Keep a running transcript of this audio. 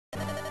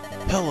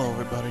Hello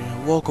everybody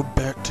and welcome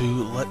back to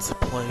Let's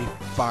Play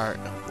Fire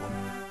Emblem.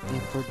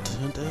 And for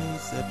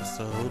today's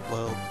episode,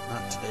 well,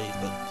 not today's,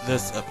 but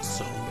this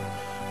episode,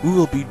 we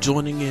will be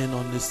joining in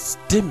on this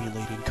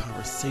stimulating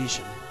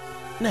conversation.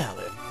 Now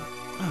then,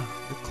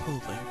 your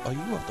clothing. Are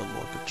you of the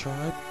Lorca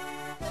tribe?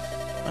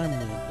 I'm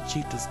Lynn, the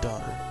chieftain's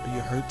daughter. Are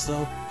you hurt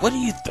so? What do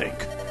you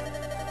think?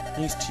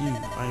 Thanks to you,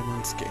 I am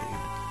unscathed.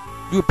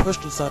 You were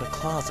pushed inside a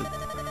closet.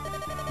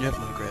 You have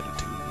my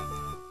gratitude.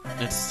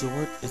 Its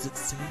sword, is it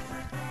safe?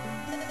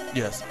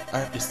 Yes,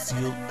 I have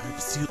sealed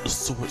the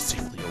sword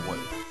safely away.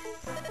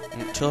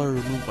 Until I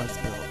remove my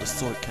spell, the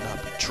sword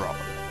cannot be drawn.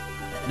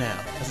 Now,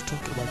 as a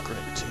token of my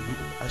gratitude,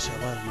 I shall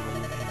allow you to lay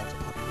your hands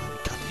upon your lady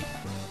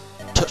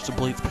Katti. Touch the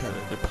blade's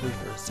parallel and pray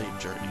for a safe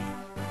journey.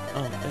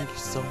 Oh, thank you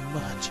so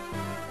much.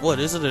 What,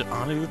 is it an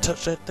honor to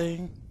touch that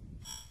thing?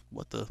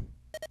 What the?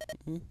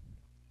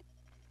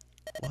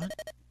 What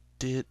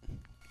did...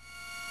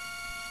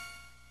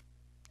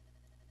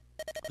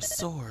 The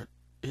sword,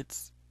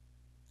 it's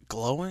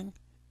glowing?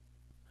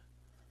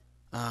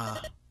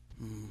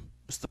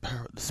 It's the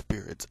power of the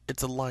spirits.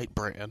 It's a light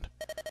brand.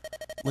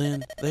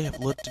 Lynn, they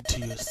have looked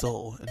into your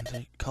soul and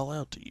they call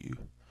out to you.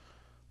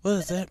 What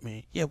does that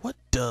mean? Yeah, what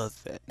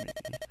does that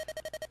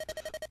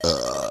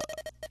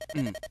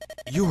mean?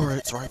 You are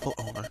its rightful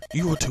owner.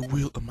 You are to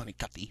wield the money,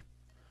 Katti.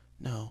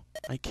 No,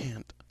 I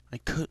can't. I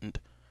couldn't.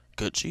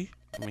 Could she?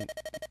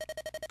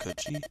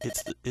 Could she?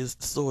 It's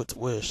the sword's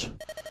wish.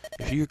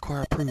 If you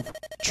require proof,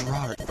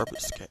 draw it from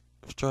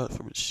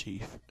its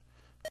sheath.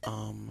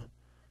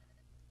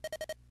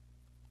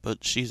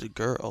 But she's a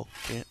girl,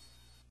 can't...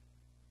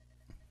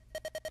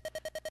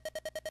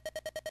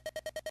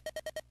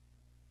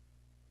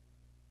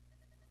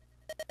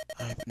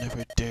 I've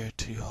never dared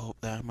to hope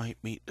that I might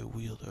meet the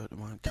wielder of the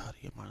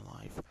Katti in my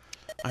life.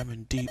 I'm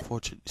indeed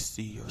fortunate to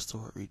see your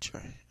sword reach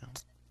your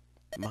hands.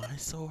 My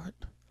sword?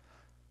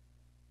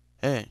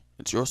 Hey,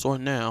 it's your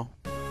sword now.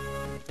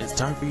 It's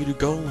time for you to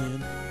go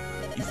in.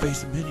 You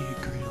face many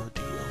great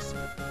ordeals.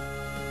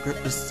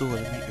 Grip this sword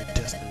and meet your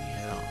destiny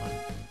head on.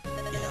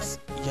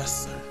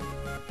 Yes, sir.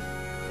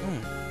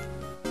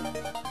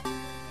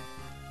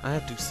 I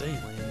have to say,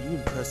 Lynn, you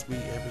impress me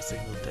every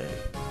single day.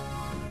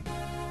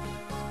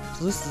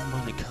 So this is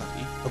money,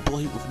 Katti, a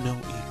blade with no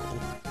equal.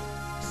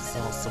 This is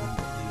all so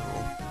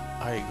unbelievable.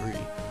 I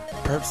agree.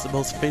 Perhaps the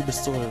most famous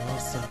sword of all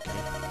Sake,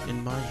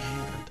 in my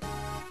hand.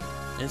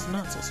 It's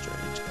not so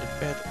strange. In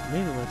fact,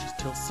 many legends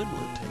tell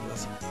similar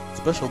tales.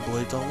 Special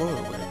blades all over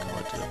the land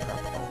collect to their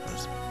proper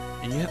owners.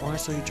 And yet, when I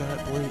saw you draw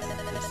that blade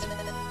like this,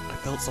 I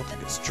felt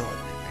something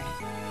extraordinary.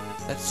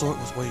 That sword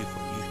was waiting for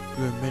you.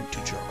 You were meant to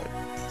draw it.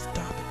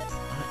 Stop it.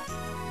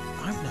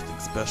 I'm nothing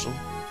special.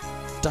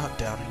 Stop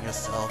doubting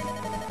yourself.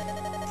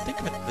 Think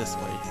of it this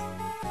way.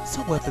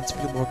 Some weapons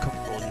feel more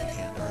comfortable in your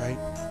hand, alright?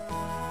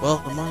 Well,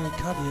 the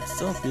Katti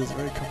itself feels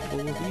very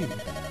comfortable with you.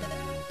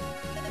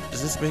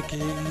 Does this make it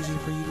easier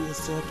for you to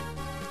accept?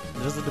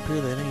 It doesn't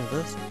appear that any of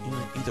us,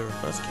 either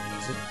of us, can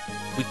use it.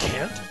 We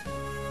can't?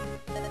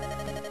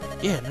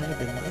 Yeah, none of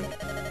it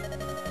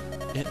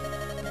might. It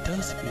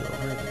does feel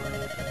very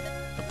light.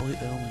 A blade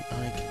that only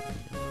I can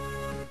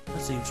wield.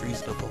 That seems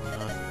reasonable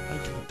enough. I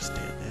can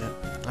understand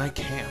that. I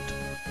can't.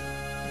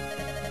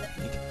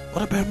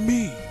 What about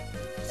me?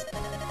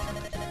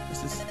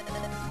 This is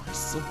my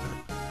sword.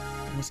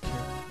 I must carry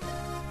it.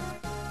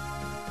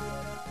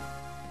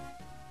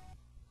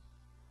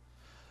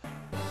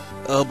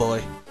 Oh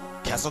boy.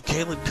 Castle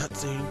Kalen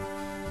cutscene.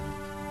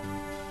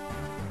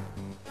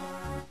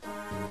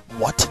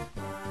 What?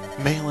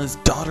 Malin's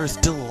daughter is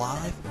still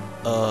alive?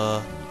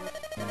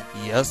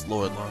 Yes,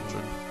 Lord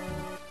London.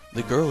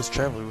 The girl is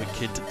traveling with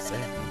kids insane.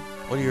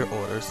 What are your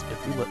orders,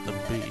 if you let them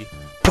be?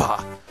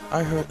 Bah!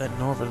 I heard that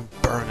Northern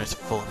Burn is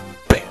full of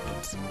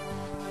bandits.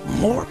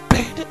 More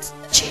bandits?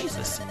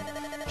 Jesus!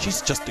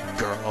 She's just a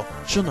girl.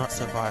 She'll not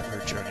survive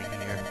her journey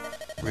here.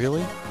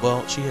 Really?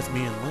 Well, she has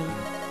me and Lynn.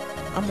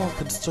 I'm more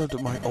concerned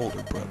with my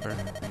older brother.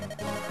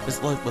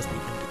 His life must be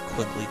ended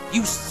quickly.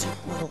 You sick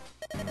little...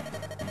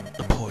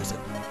 The poison.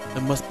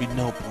 There must be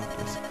no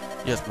blunders.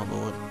 Yes, my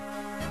lord.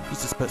 He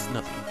suspects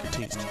nothing and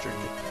continues to drink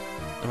it.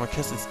 The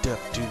Marquess's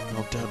death due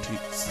no doubt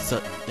to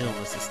sudden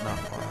illness is not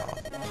far off.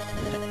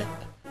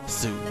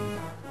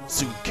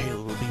 Soon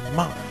Kayla will be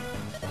mine.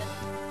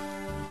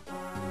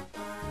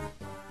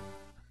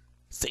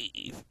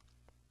 Save.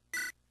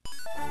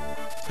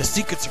 The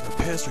secrets of her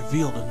past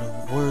revealed in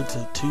the words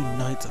of two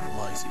knights of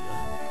Lycia.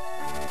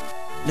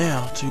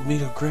 Now, to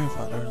meet her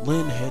grandfather,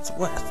 Lynn heads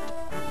west.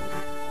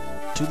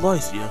 To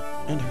Lycia,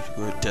 and to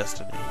her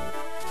destiny.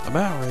 A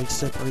mountain range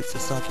separates the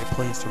Sake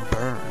Plains from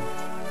Burn.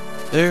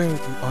 There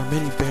are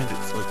many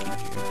bandits lurking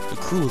here, the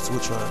cruelest of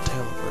which are a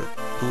Telever,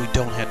 who we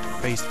don't have to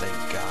face,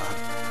 thank God.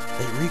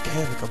 They wreak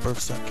havoc on both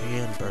Sake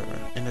and Burn,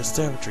 and their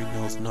savagery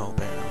knows no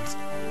bounds.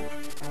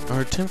 On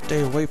her 10th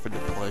day away from the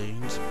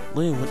plains,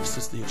 Lynn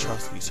witnesses the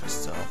atrocities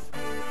herself.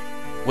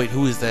 Wait,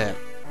 who is that?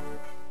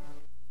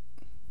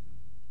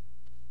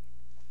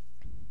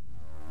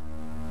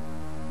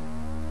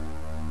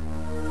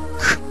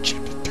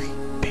 Chapter 3,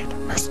 Bandit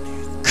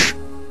Mercenaries.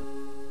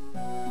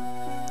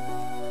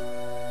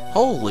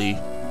 Holy!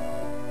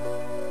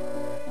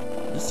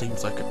 This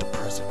seems like a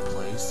depressing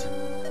place.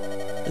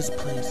 This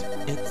place,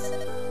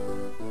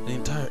 the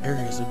entire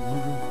area is in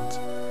ruins.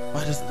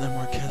 Why doesn't the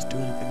Marquez do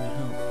anything to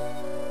help?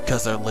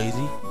 Because they're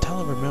lazy?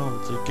 Taliban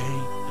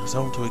Mountain's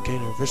home to a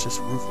gang of vicious,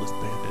 ruthless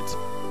bandits.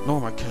 No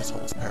Marquez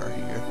holds power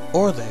here.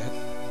 Or that.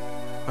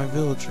 My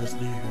villagers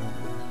near here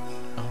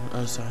were on the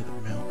other side of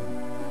the mountain.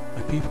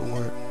 My people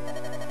were.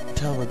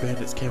 Taliban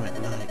bandits came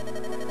at night.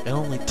 It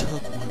only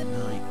took one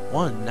night.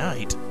 One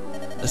night?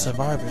 The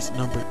survivors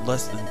numbered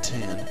less than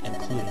 10,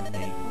 including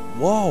me.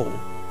 Whoa!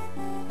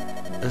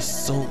 They're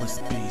soulless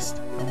beasts.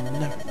 I will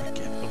never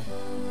forget them.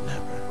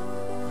 Never.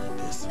 Like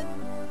this.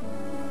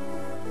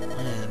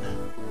 Lynn.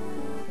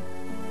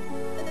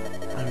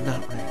 I'm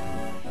not right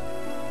now.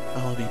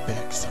 I'll be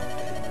back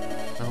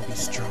someday. I'll be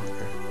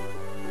stronger.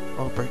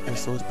 I'll break their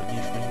souls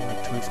beneath me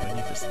like twigs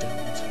beneath a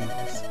stone's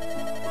hooves.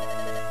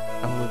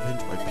 I will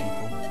avenge my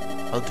people.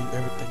 I'll do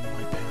everything in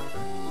my power.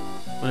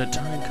 When the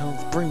time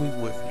comes, bring me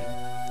with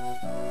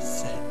you.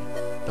 Sammy.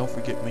 Don't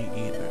forget me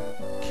either.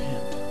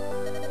 Kent.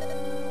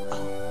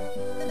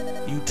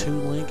 Oh. You too,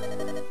 Link?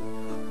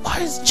 Why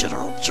is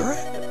General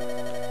Dragon?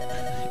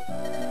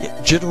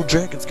 Yeah, General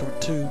Dragon's coming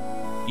too.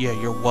 Yeah,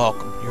 you're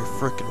welcome. You're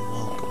freaking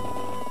welcome.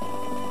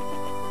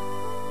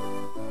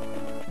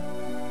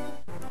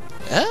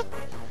 Huh?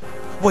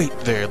 Wait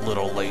there,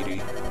 little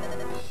lady.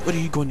 What are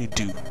you going to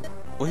do?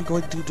 What are you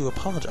going to do to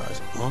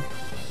apologize, huh?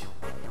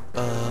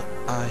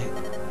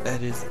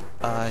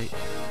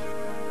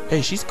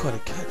 Hey, she's quite a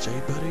catch,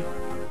 eh, buddy?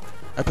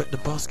 I bet the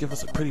boss gave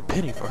us a pretty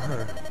penny for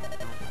her.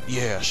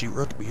 Yeah, she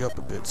roughed me up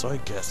a bit, so I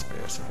guess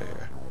fair's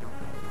fair.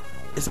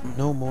 It's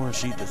no more than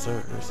she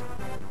deserves.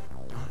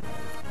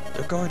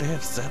 They're going to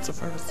have sets of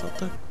her or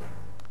something?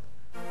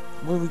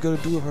 What are we going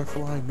to do with her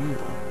flying mule?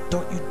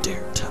 Don't you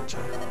dare touch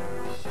her.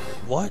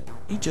 What?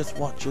 You just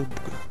watch your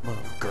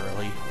mouth,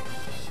 girlie.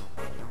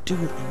 Do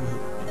what you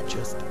will and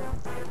just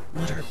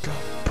let her go,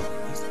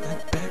 please. I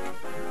beg.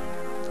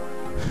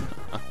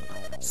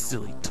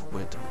 Silly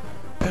twit.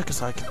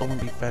 Pegasi can only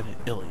be found in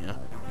Ilia.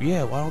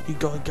 Yeah, why don't you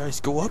guys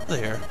go up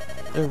there?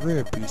 They're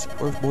rare beasts,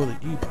 worth more than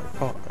you by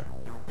far.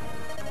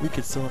 We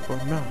could sell it for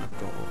a mountain of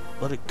gold.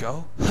 Let it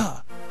go?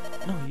 Ha!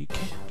 No, you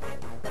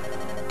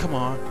can't. Come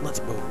on, let's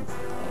move.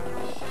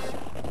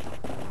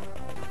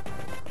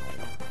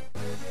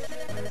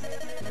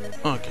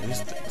 Okay,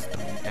 these things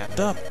don't add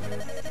up.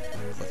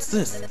 What's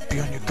this? Be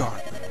on your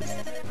guard, please.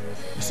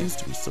 There seems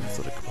to be some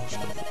sort of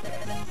commotion over there.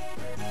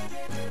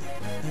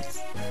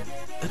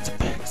 That's a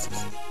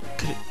Pegasus.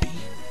 Could it be?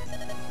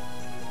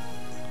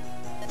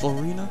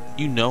 Florina?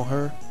 You know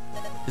her?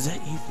 Is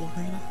that you,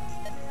 Florina?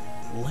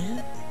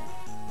 Lynn?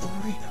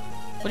 Florina,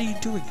 what are you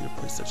doing in a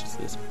place such as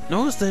this?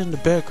 Notice that in the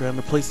background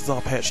the place is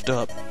all patched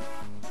up.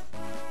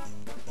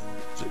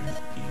 So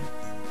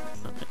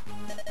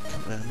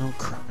come on, no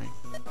crying.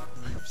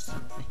 I'm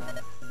sorry.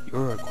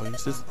 Your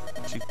acquaintances?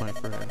 She's my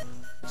friend.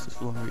 This is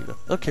Florina.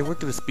 Okay, we're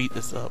gonna speed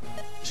this up.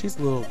 She's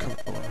a little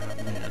comfortable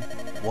around man.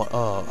 What?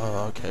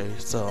 Okay,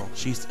 so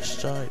she's the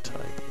shy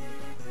type.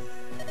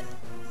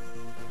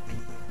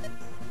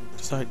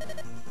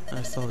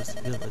 I saw this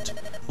village,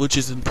 which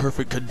is in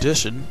perfect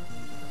condition.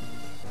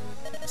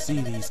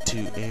 See these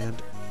two,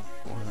 and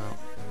well,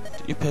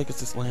 did you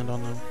Pegasus land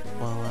on them?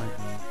 Well,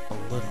 a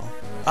little.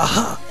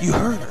 Aha! You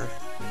heard her.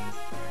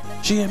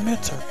 She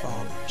admits her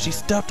fault. She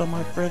stepped on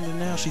my friend, and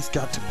now she's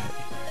got to pay.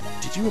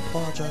 Did you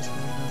apologize for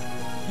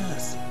her?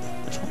 Yes.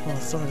 I told her I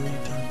was sorry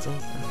many times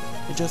over.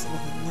 It just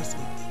wouldn't listen.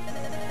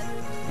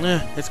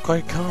 It's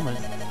quite common.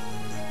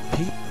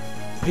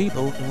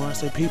 People, and when I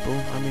say people,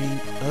 I mean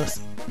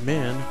us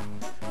men,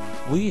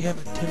 we have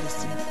a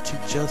tendency to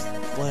just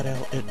flat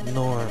out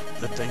ignore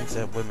the things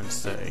that women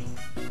say.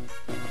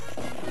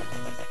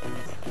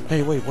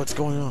 Hey, wait, what's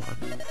going on?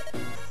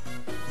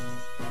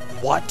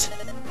 What?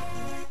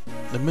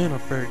 The men are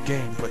fair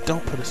game, but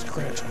don't put a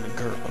scratch on the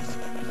girls.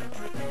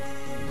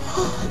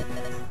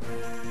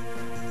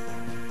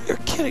 You're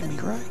kidding me,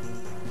 right?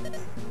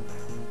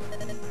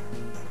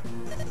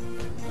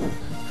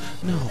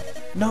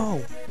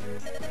 No.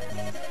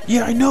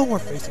 Yeah, I know we're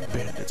facing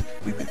bandits.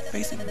 We've been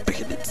facing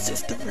bandits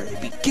since the very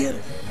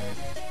beginning.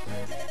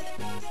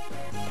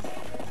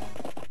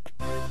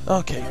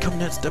 Okay, come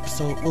next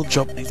episode, we'll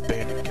jump these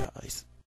bandit guys.